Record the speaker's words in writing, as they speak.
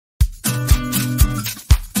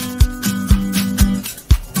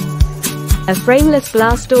A frameless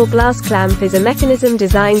glass door glass clamp is a mechanism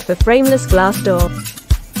designed for frameless glass door.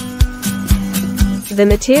 The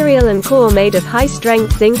material and core made of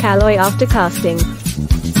high-strength zinc alloy after casting.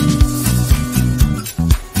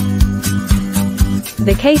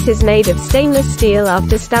 The case is made of stainless steel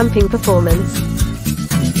after stamping performance.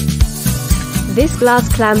 This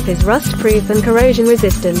glass clamp is rust-proof and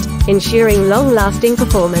corrosion-resistant, ensuring long-lasting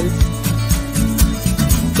performance.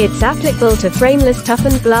 It's applicable to frameless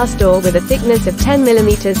toughened glass door with a thickness of 10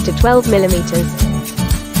 mm to 12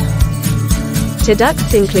 mm. To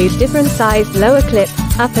ducts include different sized lower clip,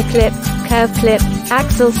 upper clip, curve clip,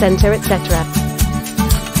 axle center, etc.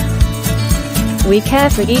 We care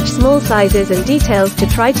for each small sizes and details to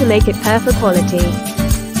try to make it perfect quality.